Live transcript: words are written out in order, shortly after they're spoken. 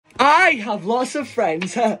I have lots of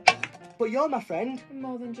friends, but you're my friend.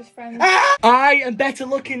 More than just friends. I am better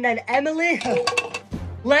looking than Emily.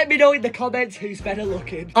 Let me know in the comments who's better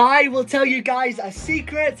looking. I will tell you guys a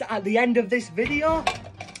secret at the end of this video.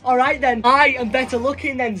 Alright then, I am better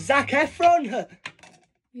looking than Zac Efron.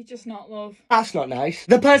 You're just not love. That's not nice.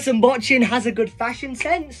 The person watching has a good fashion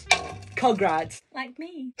sense. Congrats. Like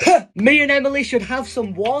me. Me and Emily should have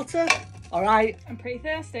some water. Alright. I'm pretty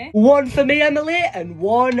thirsty. One for me, Emily, and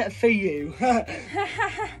one for you.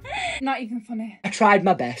 Not even funny. I tried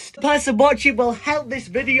my best. The person watching will help this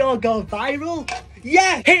video go viral.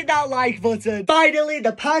 Yeah, hit that like button. Finally,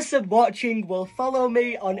 the person watching will follow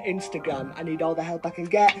me on Instagram. I need all the help I can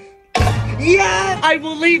get. Yeah! I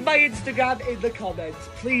will leave my Instagram in the comments.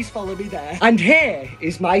 Please follow me there. And here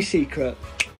is my secret.